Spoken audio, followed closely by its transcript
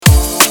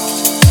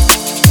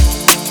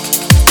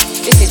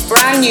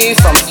brand new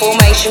from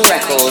Formation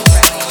Records.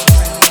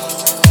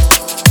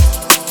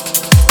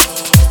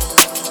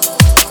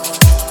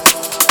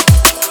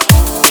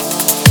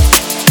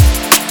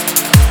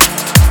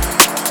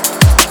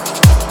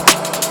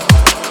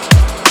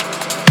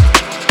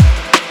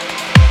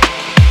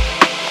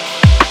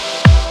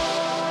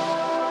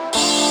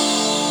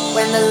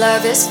 When the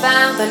love is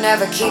found, they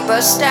never keep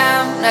us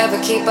down, never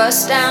keep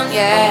us down,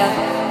 yeah.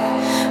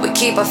 We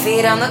keep our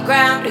feet on the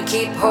ground, they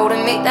keep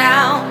holding me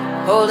down,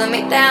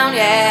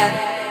 yeah.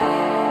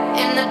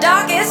 In the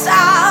darkest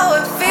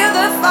hour, feel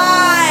the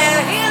fire,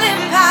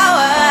 healing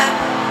power.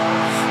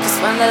 Cause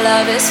when the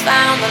love is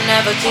found, they'll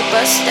never keep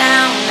us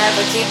down,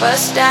 never keep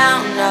us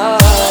down, no.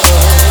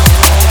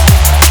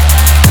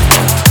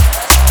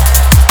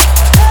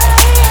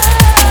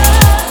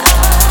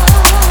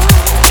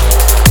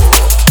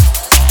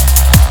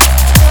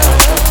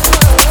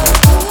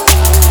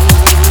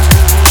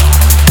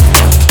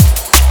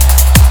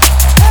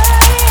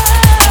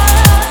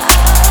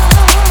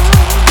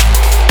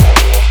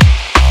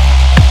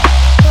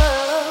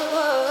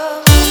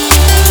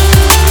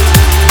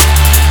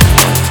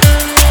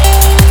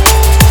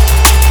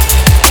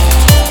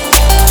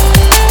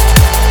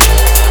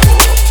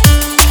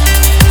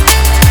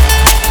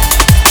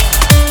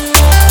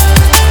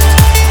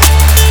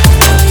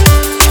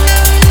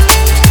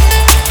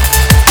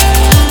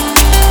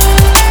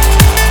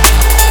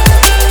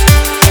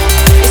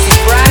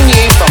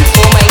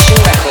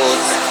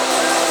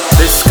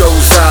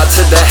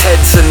 To the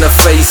heads and the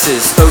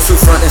faces, those who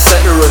front and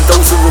center and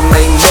those who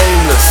remain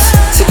nameless.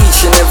 To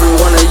each and every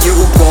one of you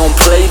who go on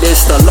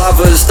playlist, the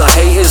lovers, the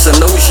haters, and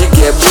those you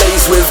get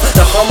blazed with.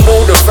 The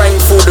humble, the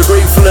thankful, the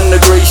grateful and the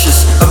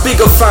gracious. A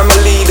bigger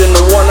family than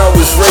the one I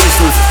was raised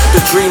with.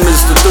 The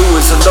dreamers, the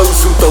doers, and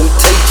those who don't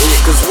take it.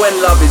 Cause when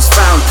love is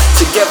found,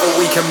 together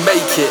we can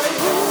make it.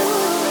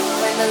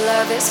 When the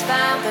love is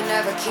found, they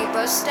never keep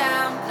us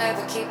down,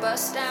 never keep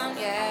us down,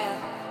 yeah.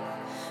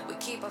 We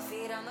keep our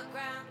feet on the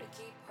ground.